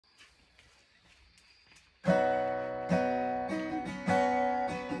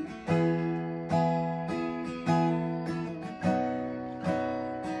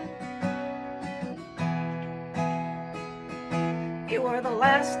You were the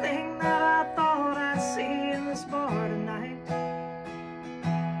last thing that I thought I'd see in this bar tonight.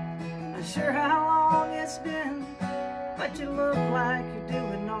 Not sure how long it's been, but you look like you're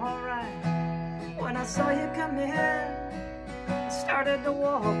doing alright. When I saw you come in, I started to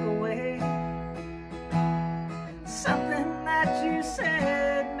walk away. Something that you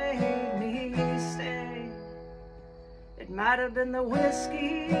said made me stay. It might have been the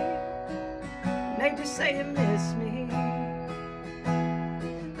whiskey, made you say you miss me.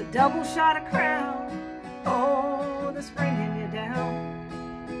 The double shot of Crown, oh, that's bringing you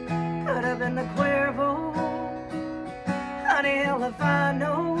down. Could have been the Cuervo, honey, hell if I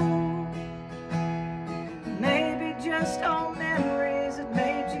know. Maybe just old memories that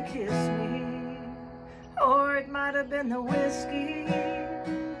made you kiss me. Or it might have been the whiskey.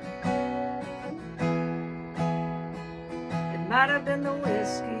 It might have been the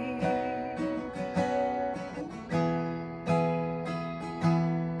whiskey.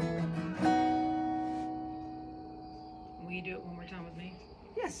 Will you do it one more time with me?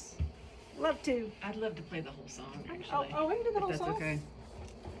 Yes, love to. I'd love to play the whole song, actually. Oh, we can do the whole if that's song? okay.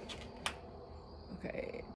 Okay.